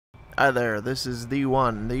Hi there, this is the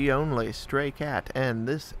one, the only Stray Cat, and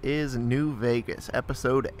this is New Vegas,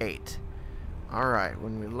 Episode 8. Alright,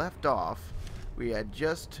 when we left off, we had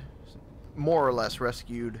just more or less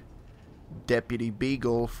rescued Deputy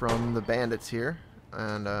Beagle from the bandits here,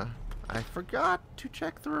 and I forgot to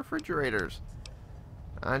check the refrigerators.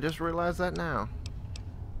 I just realized that now.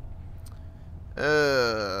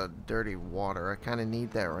 Dirty water. I kind of need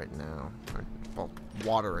that right now. Well,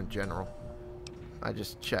 water in general. I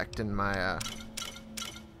just checked and my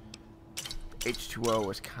H2O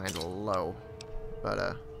was kind of low,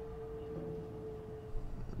 but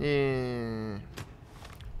yeah, I'm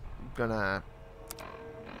gonna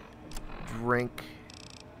drink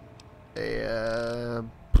a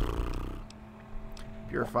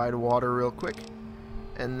purified water real quick,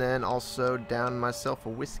 and then also down myself a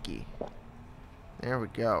whiskey. There we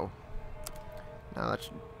go. Now that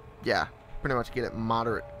should, yeah, pretty much get it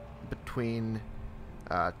moderate between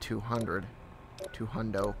 200,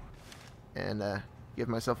 and give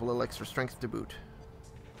myself a little extra strength to boot.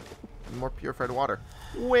 And more purified water.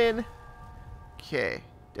 Win. Okay,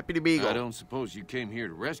 Deputy Beagle. I don't suppose you came here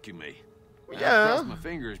to rescue me. Yeah. I crossed my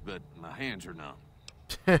fingers, but my hands are numb.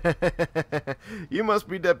 You must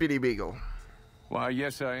be Deputy Beagle. Why,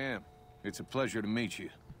 yes, I am. It's a pleasure to meet you.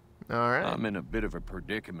 All right. I'm in a bit of a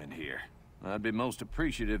predicament here. I'd be most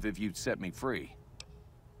appreciative if you'd set me free.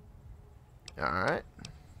 Alright.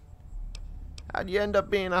 How'd you end up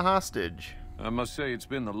being a hostage? I must say it's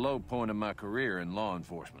been the low point of my career in law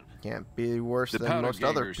enforcement. Can't be worse The than powder most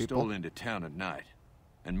other gangers people. stole into town at night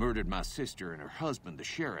and murdered my sister and her husband, the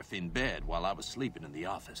sheriff, in bed while I was sleeping in the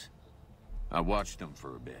office. I watched them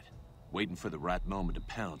for a bit, waiting for the right moment to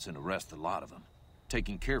pounce and arrest the lot of them,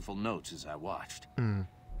 taking careful notes as I watched.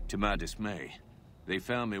 To my dismay, they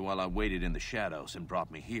found me while I waited in the shadows and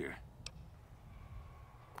brought me here.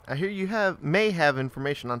 I hear you may have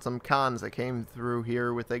information on some cons that came through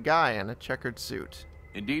here with a guy in a checkered suit.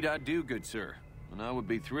 Indeed I do, good sir. And I would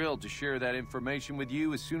be thrilled to share that information with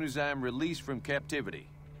you as soon as I am released from captivity.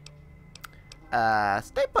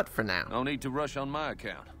 Stay put for now. No need to rush on my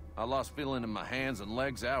account. I lost feeling in my hands and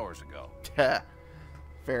legs hours ago.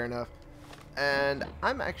 Fair enough. And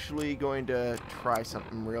I'm actually going to try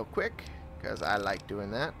something real quick, because I like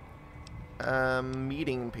doing that.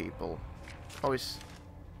 Meeting people. Always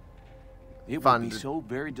It fun would be to so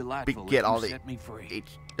very delightful get if all you the set me free.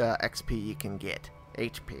 XP you can get.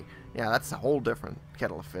 HP. Yeah, that's a whole different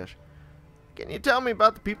kettle of fish. Can you tell me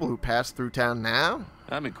about the people who pass through town now?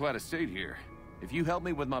 I'm in quite a state here. If you help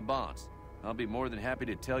me with my bonds, I'll be more than happy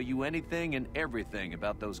to tell you anything and everything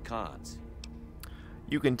about those cons.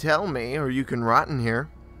 You can tell me, or you can rot in here.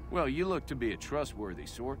 Well, you look to be a trustworthy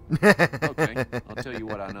sort. Okay, I'll tell you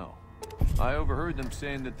what I know. I overheard them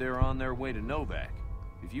saying that they're on their way to Novak.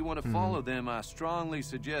 If you want to follow them, I strongly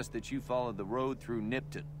suggest that you follow the road through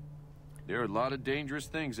Nipton. There are a lot of dangerous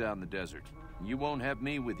things out in the desert. You won't have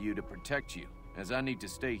me with you to protect you, as I need to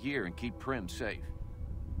stay here and keep Prim safe.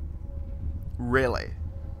 Really?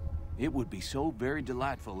 It would be so very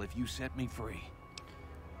delightful if you set me free.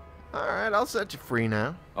 Alright, I'll set you free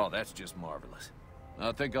now. Oh, that's just marvelous.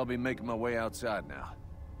 I think I'll be making my way outside now.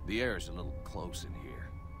 The air's a little close in here.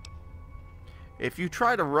 If you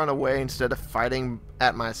try to run away instead of fighting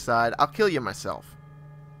at my side, I'll kill you myself.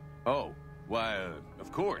 Oh, why,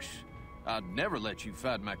 of course. I'd never let you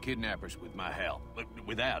fight my kidnappers with my help, but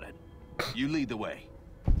without it. You lead the way.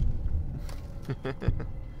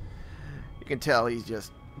 You can tell he's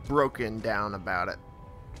just broken down about it.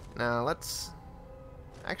 Now, let's...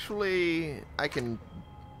 Actually, I can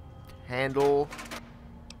handle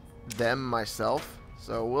them myself,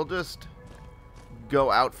 so we'll just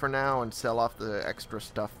go out for now and sell off the extra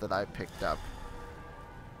stuff that I picked up.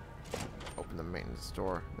 Open the maintenance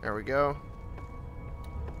store. There we go.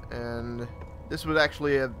 And this would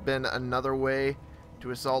actually have been another way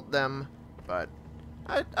to assault them, but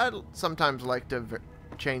I sometimes like to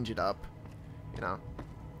change it up, you know,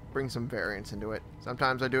 bring some variance into it.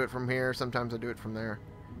 Sometimes I do it from here, sometimes I do it from there.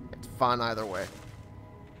 It's fun either way.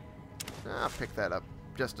 I'll pick that up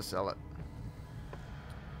just to sell it.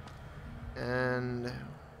 And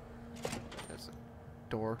there's a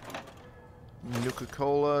door.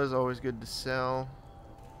 Nuka-Cola is always good to sell.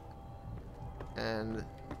 And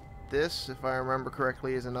this, if I remember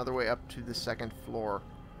correctly, is another way up to the second floor,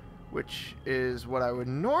 which is what I would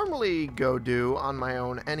normally go do on my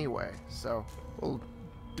own anyway. So we'll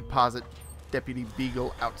deposit Deputy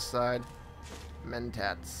Beagle outside.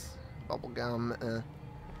 Mentats. Bubblegum.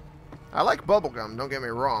 I like bubblegum, don't get me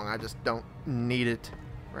wrong. I just don't need it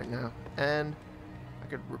right now. And I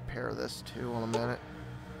could repair this too while I'm at it.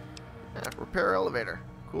 Yeah, repair elevator.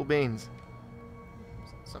 Cool beans.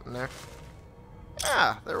 Something there?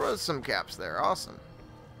 Yeah, there was some caps there. Awesome.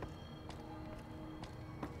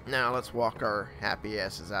 Now let's walk our happy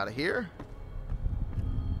asses out of here.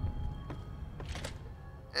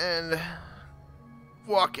 And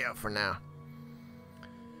walk out for now.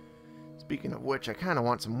 Speaking of which, I kind of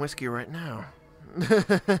want some whiskey right now.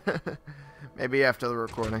 Maybe after the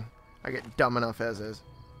recording. I get dumb enough as is.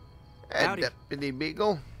 Hey, Howdy. Deputy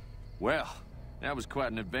Beagle. Well, that was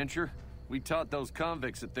quite an adventure. We taught those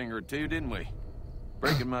convicts a thing or two, didn't we?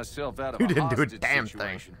 Breaking myself out of You a didn't do a hostage damn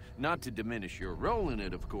situation. Not to diminish your role in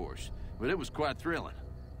it, of course, but it was quite thrilling.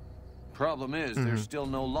 Problem is, there's still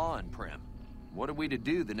no law in Prim. What are we to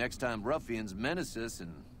do the next time ruffians menace us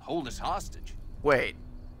and hold us hostage? Wait.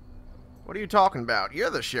 What are you talking about? You're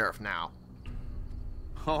the sheriff now.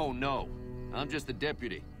 Oh, no. I'm just the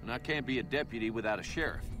deputy, and I can't be a deputy without a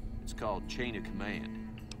sheriff. It's called chain of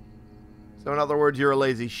command. So in other words, you're a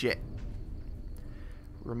lazy shit.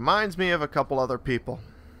 Reminds me of a couple other people.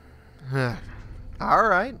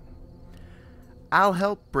 Alright. I'll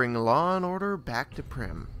help bring law and order back to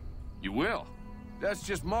Prim. You will? That's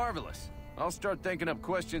just marvelous. I'll start thinking up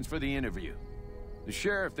questions for the interview. The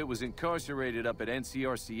sheriff that was incarcerated up at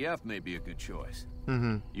NCRCF may be a good choice.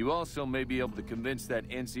 You also may be able to convince that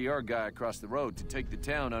NCR guy across the road to take the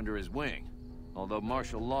town under his wing. Although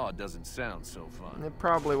martial law doesn't sound so fun. It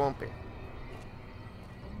probably won't be.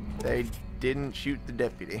 They didn't shoot the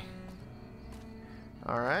deputy.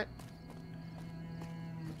 Alright.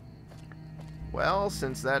 Well,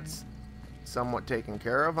 since that's somewhat taken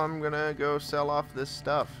care of, I'm gonna go sell off this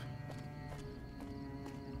stuff.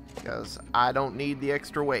 Because I don't need the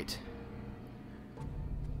extra weight.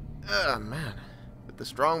 Oh, man. With the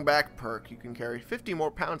strong back perk, you can carry 50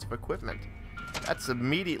 more pounds of equipment. That's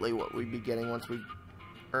immediately what we'd be getting once we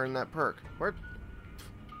earn that perk. Where?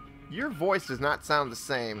 Your voice does not sound the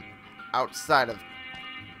same outside of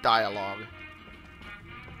dialogue.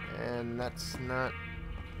 And that's not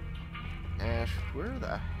Nash. Where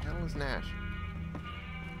the hell is Nash?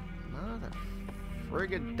 Mother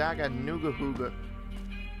frigga daga nooga hooga.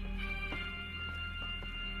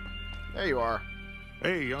 There you are.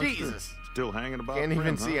 Hey, youngster. Jesus. Still hanging about? Can't even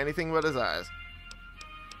Prim, see huh? anything but his eyes.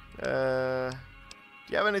 Do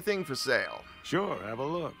you have anything for sale? Sure, have a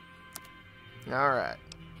look. Alright.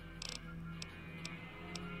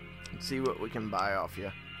 Let's see what we can buy off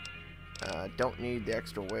you. Don't need the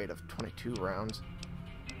extra weight of 22 rounds.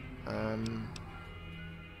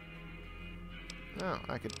 No,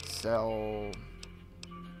 I could sell...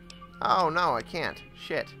 Oh, no, I can't.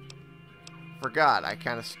 Shit. Forgot, I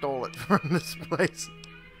kind of stole it from this place.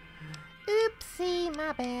 Oopsie,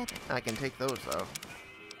 my bad. I can take those, though.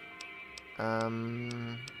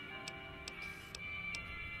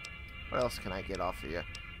 What else can I get off of you?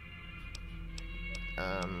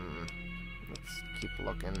 Let's keep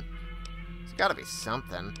looking. There's gotta be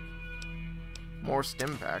something. More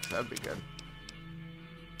stim packs, that'd be good.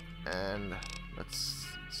 And let's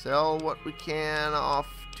sell what we can off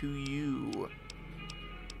to you.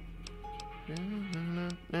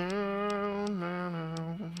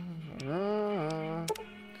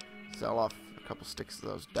 Sell off a couple sticks of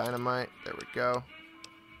those dynamite. There we go.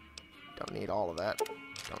 Don't need all of that.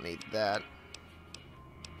 Don't need that.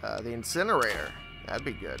 The incinerator. That'd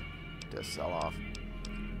be good to sell off.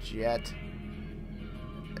 Jet.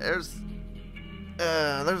 There's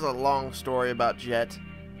a long story about Jet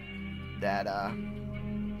that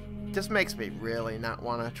just makes me really not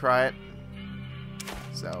want to try it.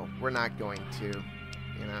 So we're not going to,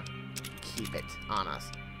 you know, keep it on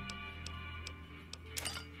us.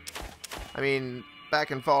 I mean,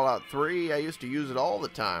 back in Fallout 3, I used to use it all the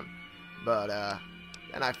time. But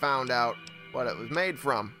then I found out what it was made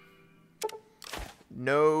from.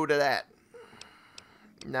 No to that.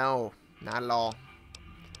 No, not at all.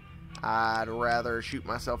 I'd rather shoot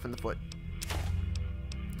myself in the foot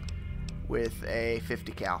with a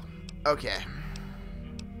 50 cal. Okay.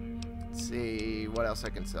 Let's see what else I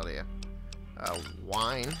can sell to you.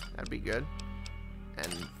 Wine, that'd be good.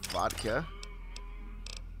 And vodka.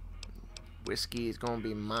 Whiskey is going to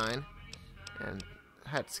be mine. And I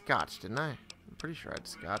had scotch, didn't I? I'm pretty sure I had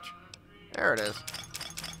scotch. There it is.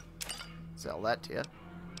 Sell that to you.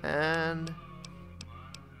 And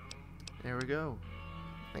there we go.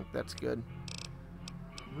 I think that's good.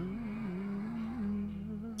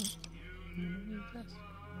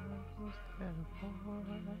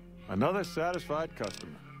 Another satisfied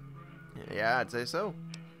customer. Yeah, I'd say so.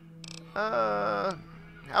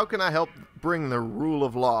 How can I help bring the rule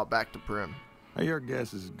of law back to Prim? Your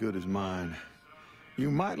guess is as good as mine. You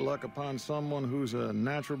might luck upon someone who's a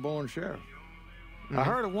natural-born sheriff. I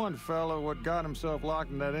heard of one fellow what got himself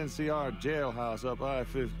locked in that NCR jailhouse up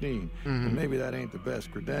I-15. And maybe that ain't the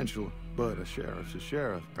best credential, but a sheriff's a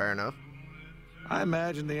sheriff. Fair enough. I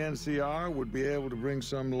imagine the NCR would be able to bring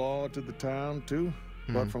some law to the town, too.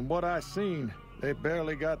 But from what I seen, they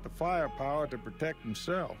barely got the firepower to protect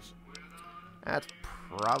themselves. That's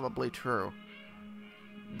probably true.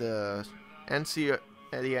 The NCRCF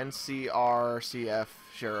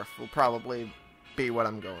sheriff will probably be what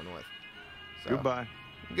I'm going with. So, Goodbye.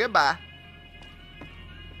 Goodbye.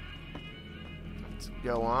 Let's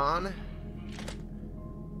go on.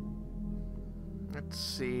 Let's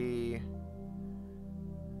see.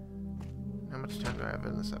 How much time do I have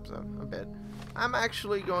in this episode? A bit. I'm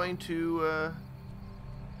actually going to,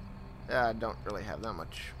 I don't really have that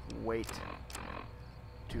much weight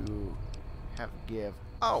to have give.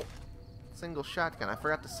 Oh! Single shotgun. I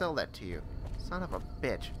forgot to sell that to you. Son of a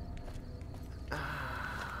bitch.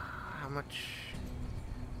 How much?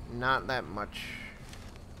 Not that much.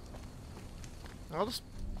 I'll just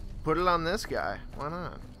put it on this guy. Why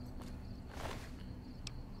not?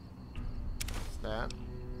 What's that?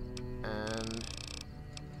 And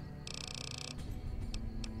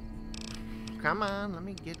come on, let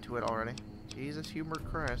me get to it already. Jesus, humor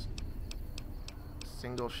Christ.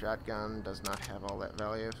 Single shotgun does not have all that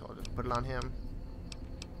value, so I'll just put it on him.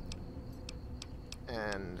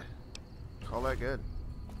 And call that good.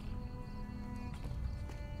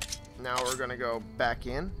 Now we're gonna go back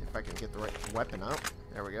in, if I can get the right weapon out.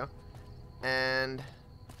 There we go. And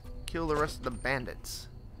kill the rest of the bandits.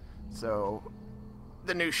 So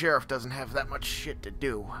the new sheriff doesn't have that much shit to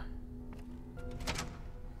do.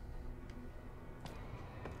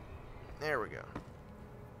 There we go.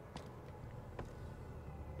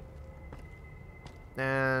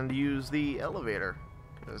 And use the elevator,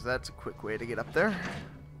 because that's a quick way to get up there.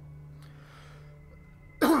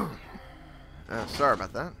 Sorry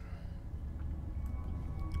about that.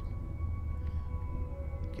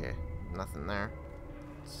 Okay, nothing there.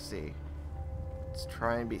 Let's see. Let's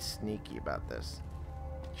try and be sneaky about this.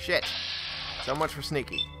 Shit! So much for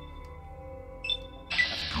sneaky.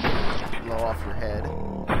 Blow off your head.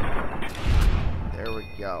 There we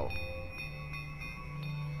go.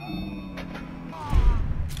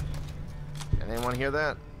 Anyone hear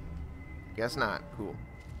that? Guess not. Cool.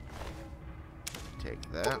 Take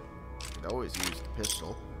that. Could always use the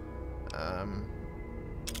pistol.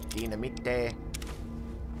 Dynamite.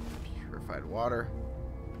 Purified water.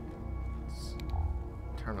 Let's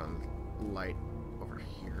turn on the light over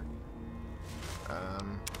here. 3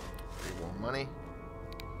 more money.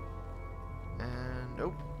 And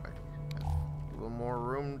oh, I have a little more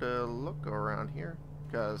room to look around here,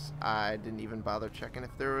 because I didn't even bother checking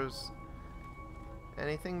if there was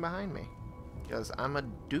anything behind me, because I'm a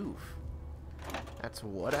doof. That's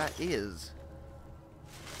what I is.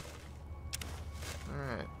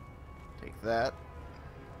 Alright. Take that.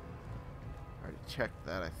 Already checked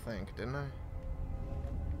that, I think, didn't I?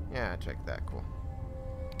 Yeah, I checked that. Cool.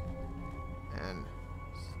 And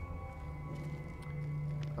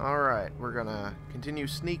alright, we're gonna continue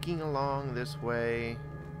sneaking along this way.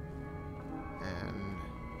 And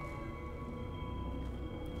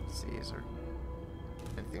let's see, is there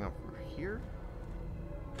anything over here?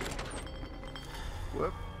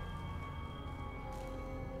 Whoop.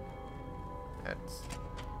 That's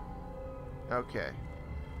okay.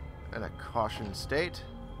 In a caution state.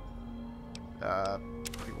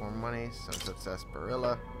 3 more money, Sunset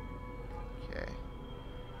Sarsaparilla. Okay.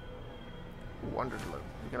 Wondered loot.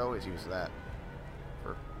 We can always use that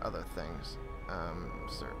for other things.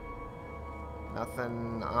 Sir.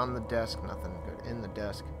 Nothing on the desk, nothing good in the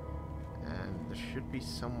desk. And there should be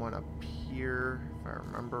someone up here, if I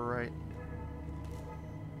remember right.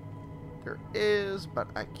 There is, but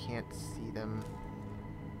I can't see them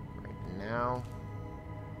right now.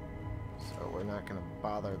 So we're not going to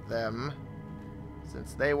bother them,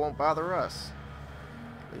 since they won't bother us.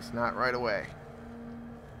 At least not right away.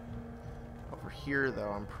 Over here,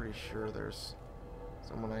 though, I'm pretty sure there's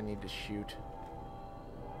someone I need to shoot.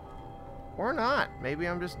 Or not. Maybe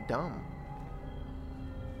I'm just dumb.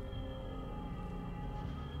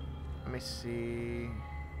 Let me see.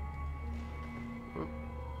 Oop.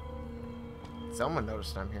 Someone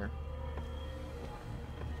noticed I'm here.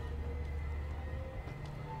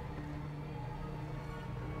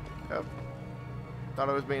 Oh. Thought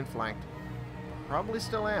I was being flanked. Probably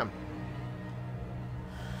still am.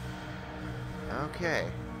 Okay.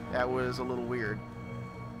 That was a little weird.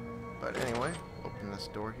 But anyway, open this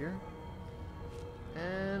door here.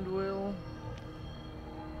 And we'll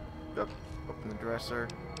open the dresser.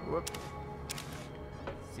 Whoop.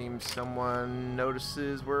 Seems someone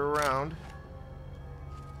notices we're around.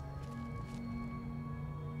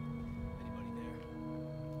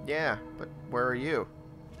 Yeah, but where are you?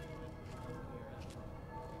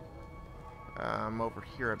 I'm over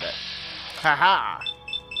here a bit. Haha!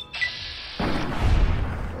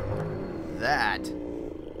 That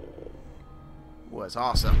was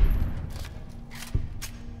awesome.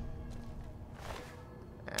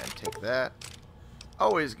 And take that.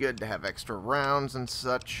 Always good to have extra rounds and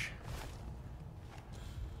such.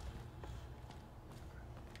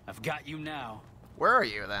 I've got you now. Where are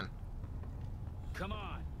you then? Come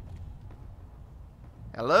on.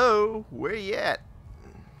 Hello? Where you at?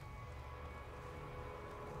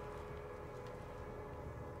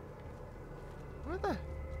 Where the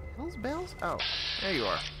hell's Bells? Oh, there you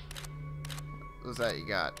are. What's that you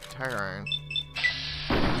got? Tire iron.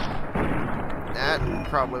 That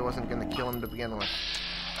probably wasn't going to kill him to begin with.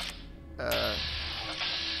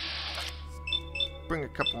 Bring a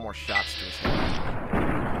couple more shots to his head.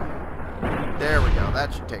 There we go.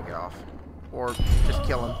 That should take it off. Or just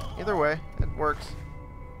kill him. Either way, it works.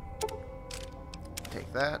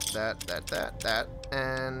 Take that, that,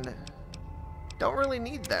 and don't really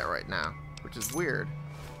need that right now, which is weird.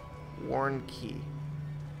 Worn key.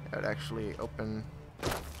 That would actually open...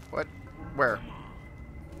 What? Where?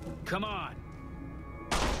 Come on.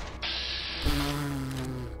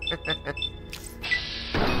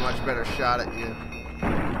 A much better shot at you.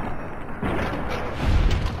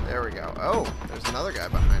 There we go. Oh, there's another guy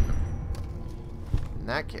behind him. In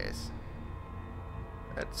that case,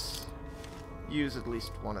 let's use at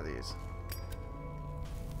least one of these.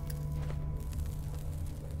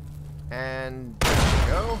 And there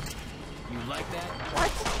we go. You like that?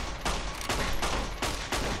 What?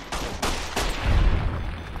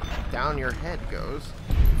 Down your head goes.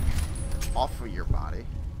 Off of your body.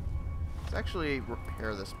 Let's actually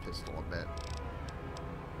repair this pistol a bit.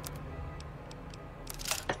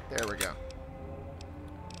 There we go.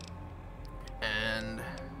 And...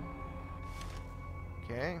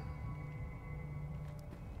 Okay.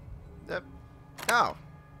 Yep. Oh.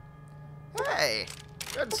 Hey!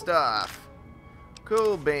 Good stuff.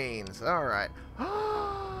 Cool beans. Alright.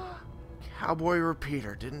 Cowboy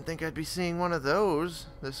repeater. Didn't think I'd be seeing one of those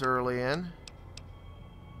this early in.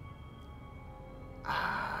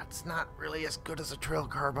 It's not really as good as a trail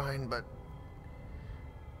carbine, but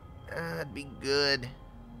it'd be good.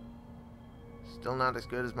 Still not as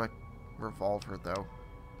good as my revolver, though.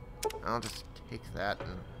 I'll just take that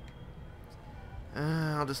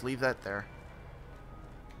and I'll just leave that there.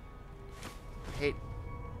 I hate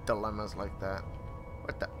dilemmas like that.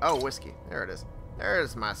 What the? Oh, whiskey. There it is.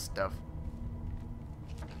 There's my stuff.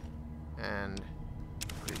 And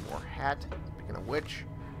 3 more hat. Speaking of which,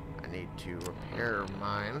 I need to repair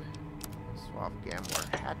mine. Swap gambler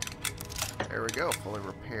hat. There we go, fully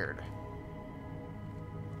repaired.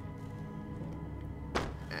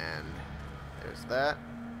 And there's that.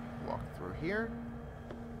 Walk through here.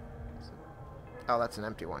 Oh, that's an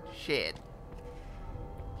empty one. Shit.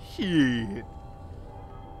 Shit.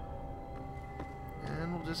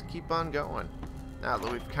 And we'll just keep on going. Now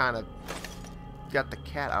that we've kind of got the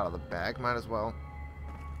cat out of the bag, might as well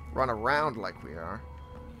run around like we are.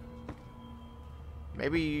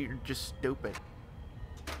 Maybe you're just stupid.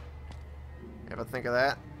 Ever think of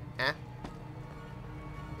that? Eh?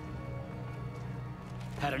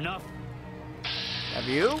 Had enough? Have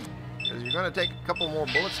you? Because you're going to take a couple more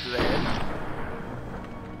bullets to the head.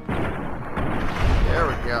 There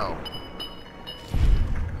we go.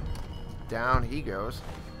 Down he goes.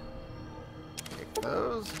 Take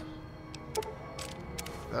those.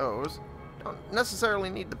 Those. Don't necessarily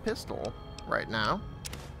need the pistol right now.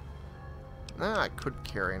 I could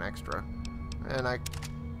carry an extra. And I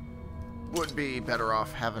would be better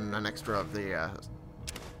off having an extra of the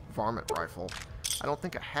varmint rifle. I don't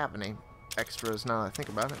think I have any extras now that I think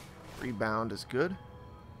about it. Rebound is good.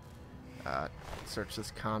 Search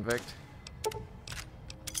this convict.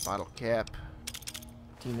 Bottle cap.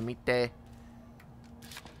 Dinamite.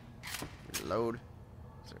 Reload.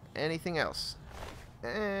 Is there anything else?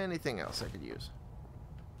 Anything else I could use?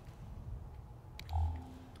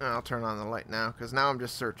 I'll turn on the light now, because now I'm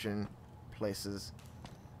just searching places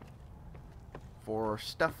for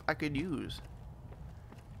stuff I could use.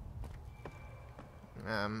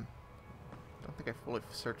 Don't think I fully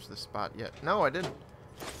searched this spot yet. No, I didn't.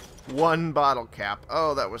 1 bottle cap.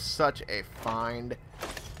 Oh, that was such a find.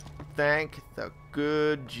 Thank the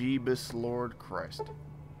good Jeebus Lord Christ.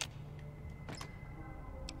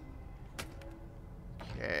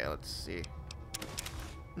 Okay, let's see.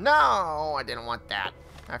 No, I didn't want that.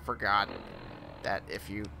 I forgot that if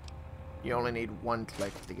you only need 1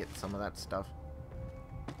 click to get some of that stuff.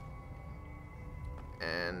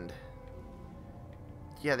 And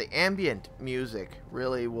Yeah, the ambient music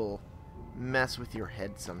really will mess with your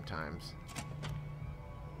head sometimes.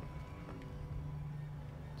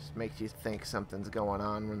 Just makes you think something's going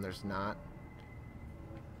on when there's not.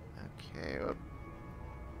 Okay, whoop.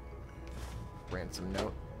 Ransom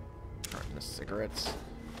note. Carton of cigarettes.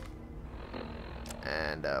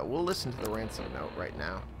 And we'll listen to the ransom note right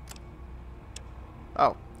now.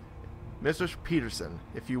 Oh. Mr. Peterson,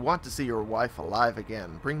 if you want to see your wife alive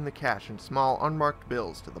again, bring the cash in small unmarked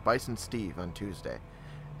bills to the Bison Steve on Tuesday.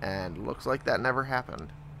 And looks like that never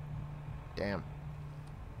happened. Damn.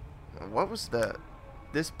 What was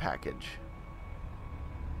this package?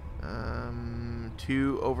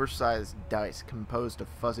 2 oversized dice composed of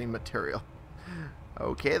fuzzy material.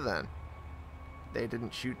 Okay then. They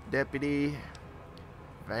didn't shoot deputy.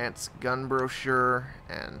 Vance gun brochure.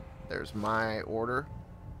 And there's my order.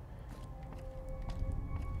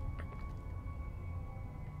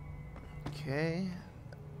 Okay.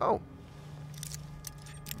 Oh.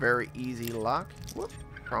 Very easy lock. Whoop.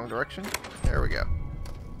 Wrong direction. There we go.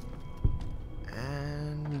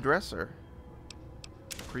 And dresser.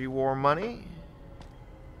 Pre-war money.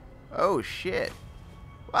 Oh, shit.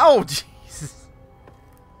 Oh, Jesus.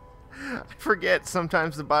 I forget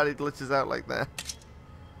sometimes the body glitches out like that.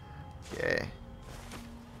 Okay.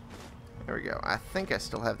 There we go. I think I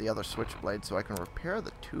still have the other switchblade, so I can repair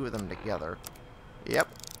the 2 of them together. Yep.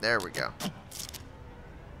 There we go.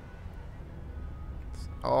 It's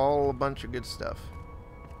all a bunch of good stuff.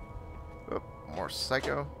 Oop, more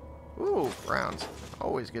psycho. Ooh, rounds.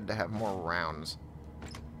 Always good to have more rounds.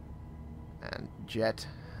 And jet.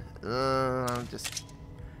 Just...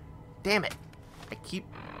 Damn it. I keep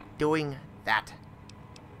doing that.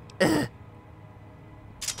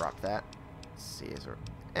 Drop that. Let's see, is there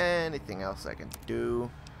anything else I can do?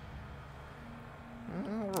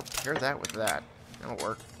 I'll repair that with that. That'll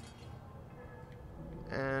work.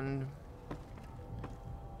 And...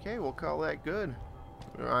 Okay, we'll call that good.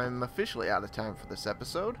 I'm officially out of time for this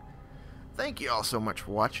episode. Thank you all so much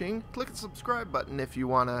for watching. Click the subscribe button if you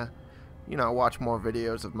want to, watch more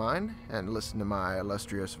videos of mine and listen to my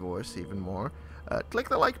illustrious voice even more. Click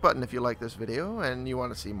the like button if you like this video and you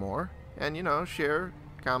want to see more. And, share,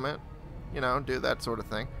 comment, do that sort of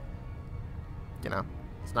thing.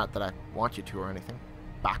 It's not that I want you to or anything.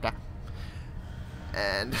 Baka.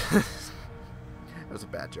 And that was a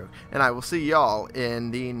bad joke. And I will see y'all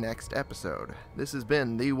in the next episode. This has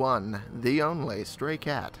been the one, the only Stray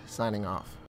Cat, signing off.